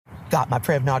Got my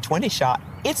Prevnar 20 shot.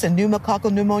 It's a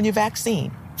pneumococcal pneumonia vaccine.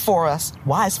 For us,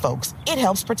 wise folks, it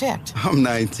helps protect. I'm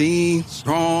 19,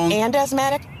 strong. And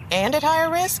asthmatic, and at higher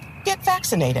risk. Get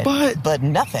vaccinated. But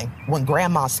nothing when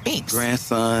grandma speaks.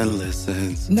 Grandson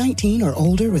listens. 19 or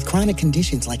older with chronic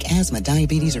conditions like asthma,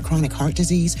 diabetes, or chronic heart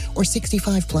disease, or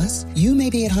 65 plus, you may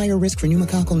be at higher risk for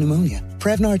pneumococcal pneumonia.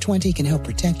 Prevnar 20 can help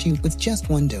protect you with just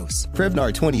one dose.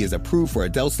 Prevnar 20 is approved for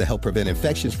adults to help prevent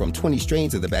infections from 20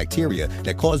 strains of the bacteria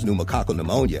that cause pneumococcal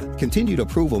pneumonia. Continued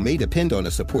approval may depend on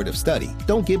a supportive study.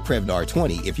 Don't get Prevnar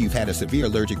 20 if you've had a severe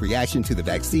allergic reaction to the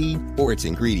vaccine or its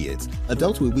ingredients.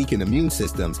 Adults with weakened immune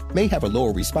systems may have a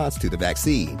lower response to the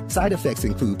vaccine. Side effects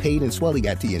include pain and swelling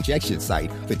at the injection site,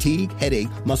 fatigue, headache,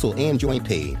 muscle, and joint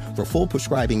pain. For full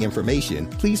prescribing information,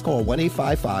 please call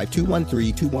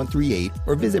 1-855-213-2138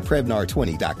 or visit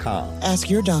Prevnar20.com. Ask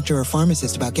your doctor or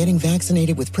pharmacist about getting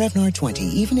vaccinated with Prevnar 20,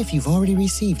 even if you've already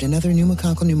received another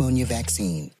pneumococcal pneumonia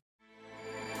vaccine.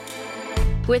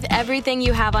 With everything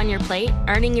you have on your plate,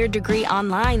 earning your degree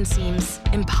online seems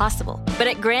impossible. But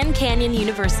at Grand Canyon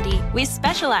University, we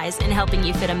specialize in helping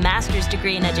you fit a master's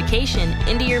degree in education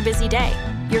into your busy day.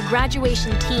 Your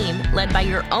graduation team, led by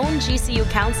your own GCU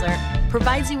counselor,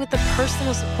 provides you with the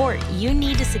personal support you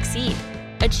need to succeed.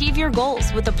 Achieve your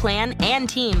goals with a plan and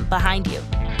team behind you.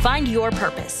 Find your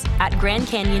purpose at Grand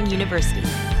Canyon University.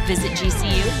 Visit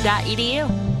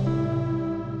gcu.edu.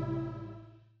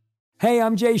 Hey,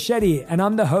 I'm Jay Shetty, and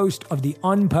I'm the host of the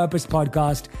On Purpose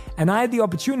podcast, and I had the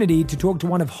opportunity to talk to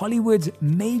one of Hollywood's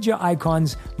major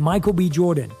icons, Michael B.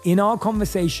 Jordan. In our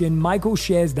conversation, Michael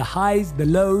shares the highs, the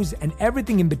lows, and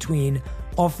everything in between,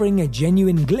 offering a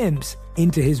genuine glimpse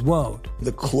into his world.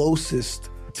 The closest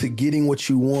to getting what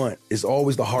you want is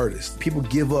always the hardest. People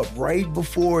give up right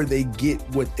before they get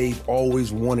what they've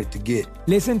always wanted to get.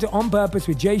 Listen to On Purpose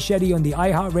with Jay Shetty on the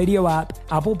iHeartRadio app,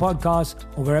 Apple Podcasts,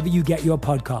 or wherever you get your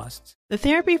podcasts. The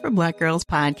Therapy for Black Girls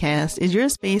podcast is your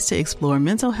space to explore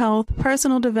mental health,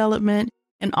 personal development,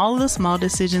 and all of the small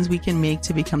decisions we can make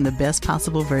to become the best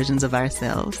possible versions of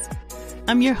ourselves.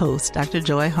 I'm your host, Dr.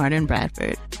 Joy Harden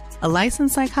Bradford, a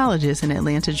licensed psychologist in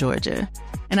Atlanta, Georgia,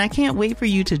 and I can't wait for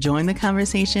you to join the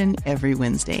conversation every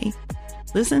Wednesday.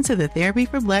 Listen to the Therapy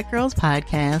for Black Girls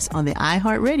podcast on the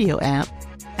iHeartRadio app,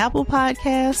 Apple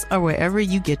Podcasts, or wherever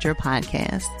you get your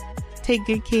podcasts. Take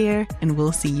good care, and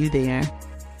we'll see you there.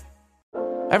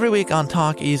 Every week on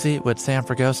Talk Easy with Sam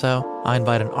Fragoso, I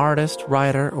invite an artist,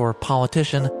 writer, or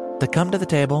politician to come to the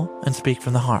table and speak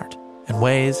from the heart in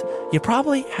ways you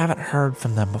probably haven't heard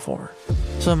from them before.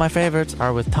 Some of my favorites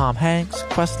are with Tom Hanks,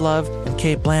 Questlove, and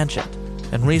Cate Blanchett.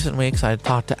 In recent weeks, I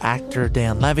talked to actor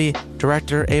Dan Levy,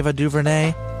 director Ava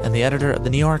DuVernay, and the editor of The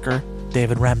New Yorker,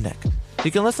 David Remnick.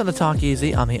 You can listen to Talk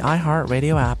Easy on the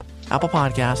iHeartRadio app, Apple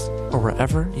Podcasts, or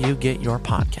wherever you get your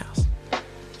podcasts.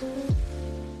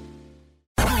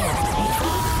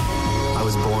 I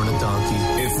was born a donkey.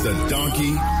 It's the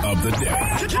donkey of the day.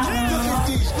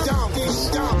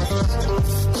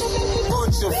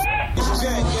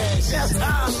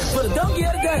 For the donkey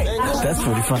of the day. That's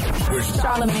pretty funny.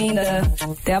 Charlemagne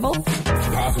the devil?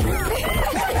 Possibly.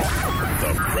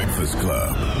 The Breakfast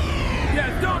Club.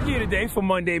 Yeah, donkey of the day for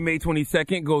Monday, May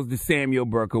 22nd goes to Samuel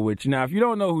Berkowitz. Now, if you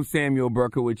don't know who Samuel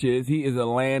Berkowitz is, he is a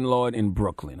landlord in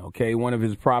Brooklyn, okay? One of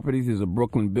his properties is a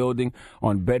Brooklyn building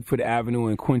on Bedford Avenue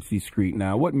and Quincy Street.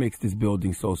 Now, what makes this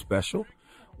building so special?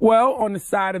 Well, on the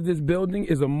side of this building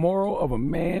is a mural of a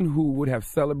man who would have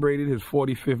celebrated his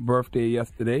 45th birthday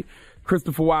yesterday,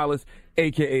 Christopher Wallace,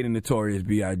 a.k.a. the Notorious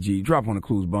B.I.G. Drop on the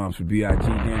clues bombs for B.I.G.,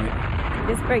 damn it.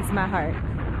 This breaks my heart.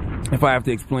 If I have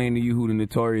to explain to you who the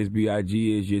Notorious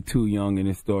B.I.G. is, you're too young and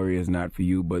this story is not for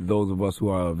you. But those of us who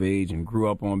are of age and grew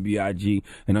up on B.I.G.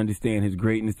 and understand his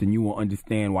greatness, then you will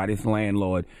understand why this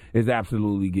landlord is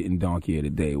absolutely getting donkey of the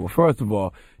day. Well, first of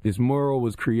all, this mural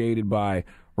was created by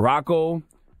Rocco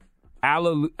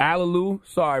Alalu,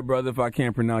 sorry, brother, if I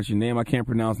can't pronounce your name. I can't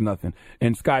pronounce nothing.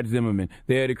 And Scott Zimmerman.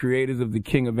 They're the creators of the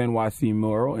King of NYC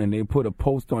mural, and they put a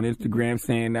post on Instagram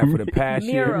saying that for the past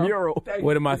year. Mural.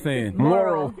 What am I saying?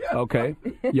 Mural. Okay.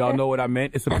 Y'all know what I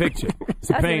meant. It's a picture. It's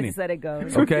a painting. That's said it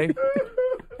goes. Okay.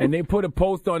 And they put a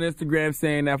post on Instagram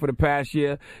saying that for the past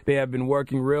year, they have been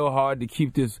working real hard to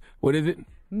keep this, what is it?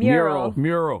 Mural.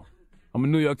 I'm a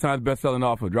New York Times bestselling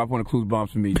author. Drop one of the clues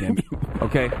bombs for me, damn it.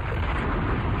 Okay?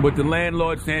 But the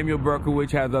landlord, Samuel Berkowitz,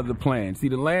 has other plans. See,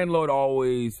 the landlord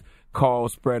always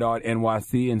calls Spread Art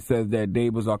NYC and says that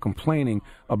neighbors are complaining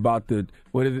about the,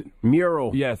 what is it?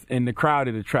 Mural. Yes, and the crowd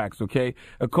it attracts, okay?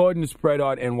 According to Spread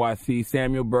Art NYC,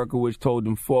 Samuel Berkowitz told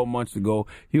them 4 months ago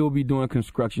he will be doing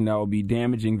construction that will be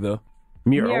damaging the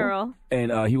mural.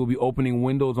 And he will be opening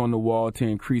windows on the wall to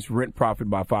increase rent profit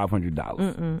by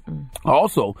 $500.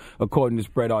 Also, according to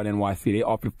Spread Art NYC, they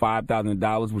offered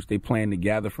 $5,000, which they plan to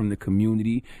gather from the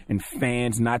community and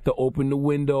fans not to open the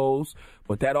windows.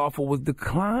 But that offer was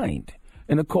declined.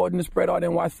 And according to Spread Art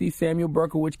NYC, Samuel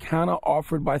Berkowitz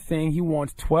counter-offered by saying he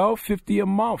wants $1,250 a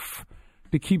month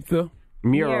to keep the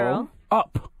mural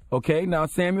up. Okay, now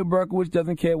Samuel Berkowitz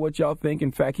doesn't care what y'all think.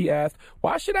 In fact, he asked,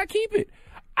 why should I keep it?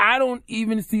 I don't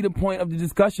even see the point of the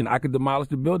discussion. I could demolish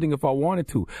the building if I wanted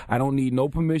to. I don't need no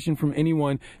permission from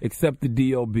anyone except the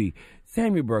DOB.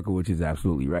 Samuel Berkowitz is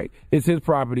absolutely right. It's his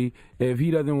property. If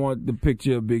he doesn't want the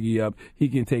picture of Biggie up, he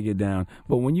can take it down.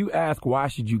 But when you ask why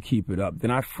should you keep it up,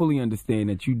 then I fully understand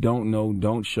that you don't know,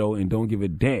 don't show, and don't give a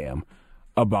damn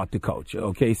about the culture.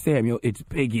 Okay, Samuel, it's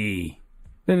Biggie.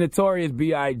 The Notorious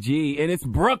B.I.G., and it's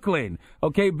Brooklyn.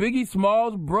 Okay, Biggie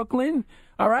Smalls, Brooklyn,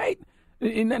 all right?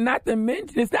 And not to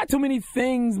mention, there's not too many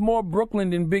things more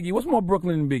Brooklyn than Biggie. What's more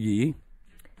Brooklyn than Biggie?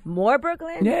 More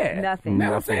Brooklyn? Yeah. Nothing.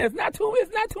 Now I'm saying it's not too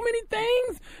many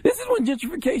things. This is when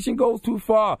gentrification goes too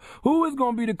far. Who is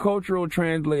going to be the cultural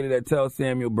translator that tells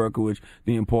Samuel Berkowitz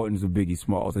the importance of Biggie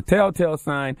Smalls? A telltale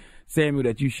sign, Samuel,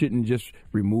 that you shouldn't just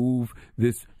remove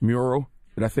this mural.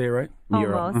 Did I say it right?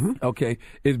 Almost. Okay.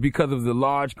 Is because of the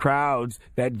large crowds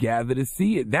that gather to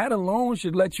see it. That alone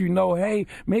should let you know, hey,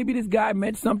 maybe this guy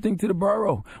meant something to the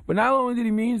borough. But not only did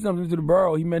he mean something to the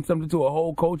borough, he meant something to a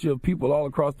whole culture of people all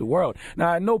across the world. Now,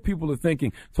 I know people are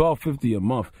thinking $1,250 a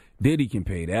month. Diddy can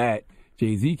pay that.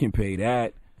 Jay-Z can pay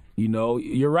that. You know,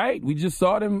 you're right. We just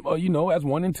saw them, as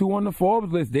 1 and 2 on the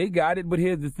Forbes list. They got it, but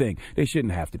here's the thing. They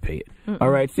shouldn't have to pay it. All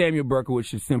right, Samuel Berkowitz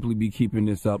should simply be keeping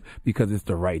this up because it's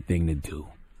the right thing to do.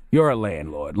 You're a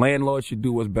landlord. Landlords should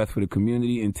do what's best for the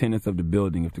community and tenants of the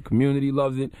building. If the community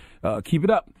loves it, keep it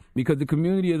up because the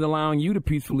community is allowing you to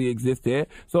peacefully exist there.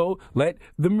 So let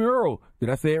the mural, did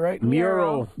I say it right?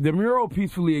 The mural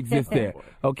peacefully exist there,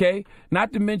 okay?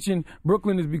 Not to mention,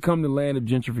 Brooklyn has become the land of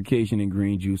gentrification and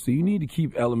green juice, so you need to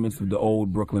keep elements of the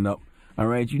old Brooklyn up, all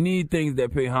right? You need things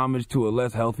that pay homage to a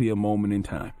less healthier moment in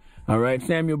time. All right,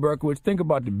 Samuel Berkowitz, think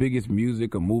about the biggest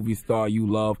music or movie star you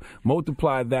love.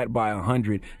 Multiply that by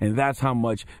 100, and that's how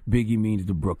much Biggie means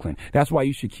to Brooklyn. That's why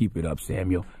you should keep it up,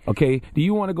 Samuel. Okay? Do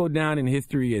you want to go down in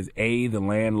history as A, the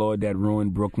landlord that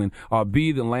ruined Brooklyn, or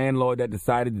B, the landlord that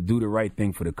decided to do the right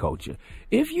thing for the culture?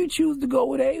 If you choose to go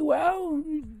with A, well,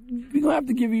 we're going to have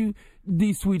to give you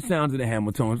these sweet sounds of the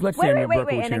Hamiltons. Let's Samuel Berkowitz.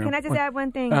 Wait. And can I just add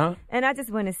one thing? And I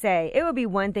just want to say, it would be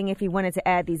one thing if he wanted to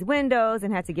add these windows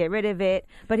and had to get rid of it,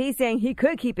 but he's saying he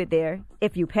could keep it there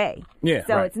if you pay. Yeah,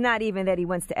 so it's not even that he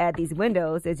wants to add these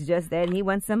windows. It's just that he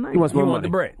wants some money. He wants more money. The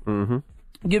bread.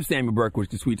 Give Samuel Berkowitz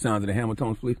the sweet sounds of the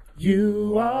Hamiltons, please.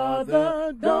 You are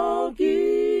the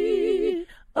donkey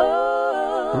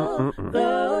of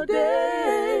the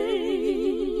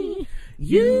day.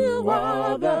 You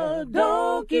are the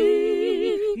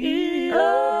donkey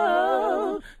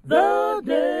of the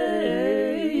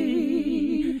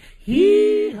day.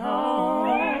 Hee-haw.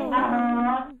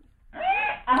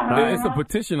 It's a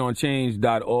petition on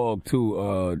change.org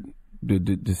to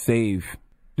save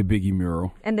the Biggie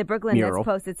mural. And the Brooklyn Nets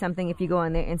posted something. If you go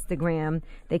on their Instagram,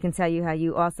 they can tell you how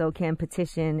you also can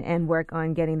petition and work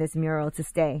on getting this mural to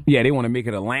stay. Yeah, they want to make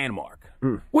it a landmark,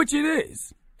 which it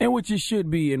is, and which it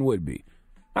should be and would be.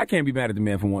 I can't be mad at the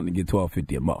man for wanting to get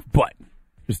 $1,250 a month, but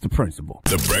it's the principle.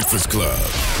 The Breakfast Club.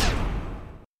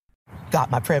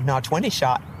 Got my Prevnar 20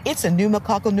 shot. It's a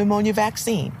pneumococcal pneumonia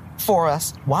vaccine. For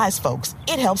us, wise folks,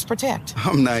 it helps protect.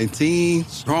 I'm 19,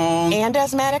 strong. And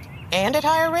asthmatic, and at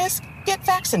higher risk. Get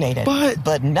vaccinated.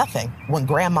 But nothing when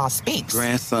grandma speaks.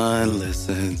 Grandson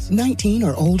listens. 19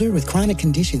 or older with chronic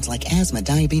conditions like asthma,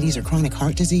 diabetes, or chronic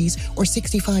heart disease, or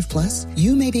 65 plus,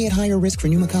 you may be at higher risk for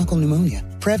pneumococcal pneumonia.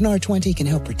 Prevnar 20 can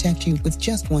help protect you with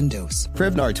just 1 dose.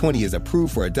 Prevnar 20 is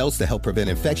approved for adults to help prevent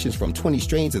infections from 20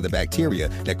 strains of the bacteria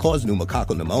that cause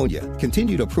pneumococcal pneumonia.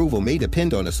 Continued approval may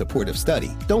depend on a supportive study.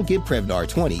 Don't give Prevnar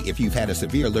 20 if you've had a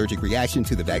severe allergic reaction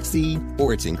to the vaccine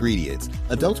or its ingredients.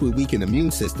 Adults with weakened immune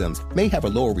systems may have a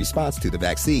lower response to the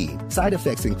vaccine. Side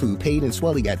effects include pain and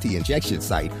swelling at the injection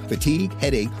site, fatigue,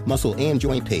 headache, muscle, and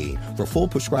joint pain. For full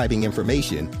prescribing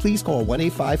information, please call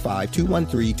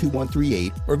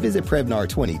 1-855-213-2138 or visit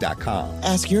Prevnar20.com.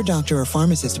 Ask your doctor or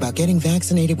pharmacist about getting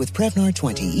vaccinated with Prevnar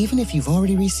 20, even if you've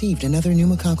already received another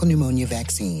pneumococcal pneumonia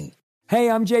vaccine. Hey,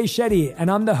 I'm Jay Shetty,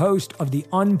 and I'm the host of the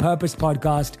On Purpose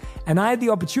podcast, and I had the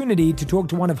opportunity to talk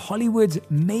to one of Hollywood's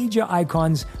major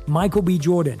icons, Michael B.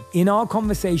 Jordan. In our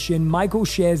conversation, Michael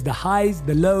shares the highs,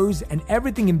 the lows, and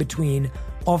everything in between,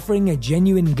 offering a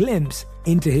genuine glimpse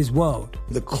into his world.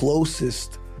 The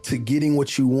closest to getting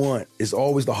what you want is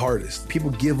always the hardest. People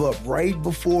give up right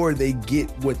before they get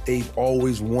what they've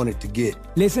always wanted to get.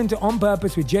 Listen to On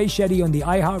Purpose with Jay Shetty on the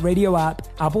iHeartRadio app,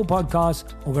 Apple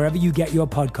Podcasts, or wherever you get your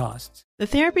podcasts. The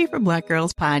Therapy for Black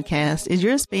Girls podcast is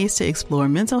your space to explore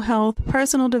mental health,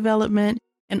 personal development,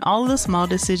 and all of the small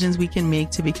decisions we can make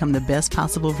to become the best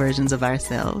possible versions of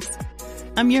ourselves.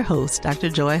 I'm your host, Dr.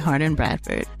 Joy Harden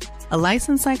Bradford, a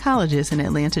licensed psychologist in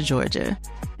Atlanta, Georgia,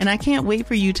 and I can't wait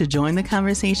for you to join the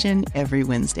conversation every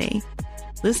Wednesday.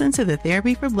 Listen to the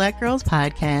Therapy for Black Girls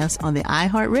podcast on the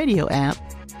iHeartRadio app,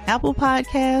 Apple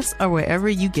Podcasts, or wherever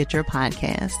you get your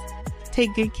podcasts.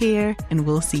 Take good care, and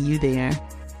we'll see you there.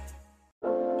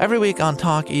 Every week on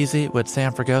Talk Easy with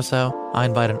Sam Fragoso, I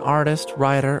invite an artist,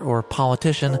 writer, or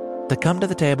politician to come to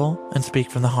the table and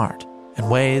speak from the heart in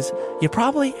ways you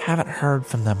probably haven't heard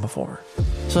from them before.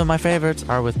 Some of my favorites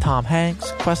are with Tom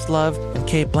Hanks, Questlove, and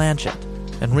Cate Blanchett.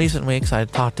 In recent weeks, I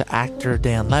talked to actor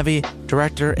Dan Levy,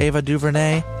 director Ava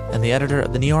DuVernay, and the editor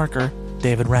of The New Yorker,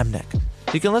 David Remnick.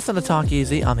 You can listen to Talk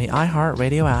Easy on the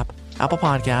iHeartRadio app, Apple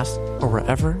Podcasts, or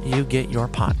wherever you get your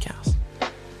podcasts.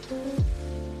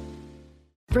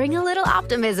 Bring a little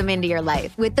optimism into your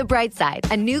life with The Bright Side,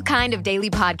 a new kind of daily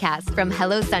podcast from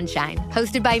Hello Sunshine,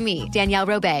 hosted by me, Danielle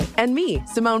Robay. And me,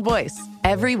 Simone Boyce.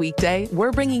 Every weekday,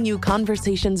 we're bringing you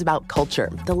conversations about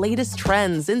culture, the latest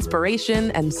trends,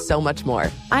 inspiration, and so much more.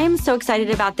 I am so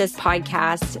excited about this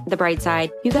podcast, The Bright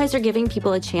Side. You guys are giving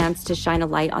people a chance to shine a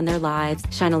light on their lives,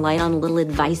 shine a light on a little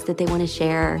advice that they want to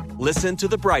share. Listen to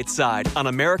The Bright Side on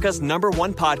America's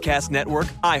 #1 podcast network,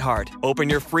 iHeart. Open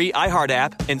your free iHeart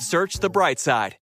app and search The Bright Side.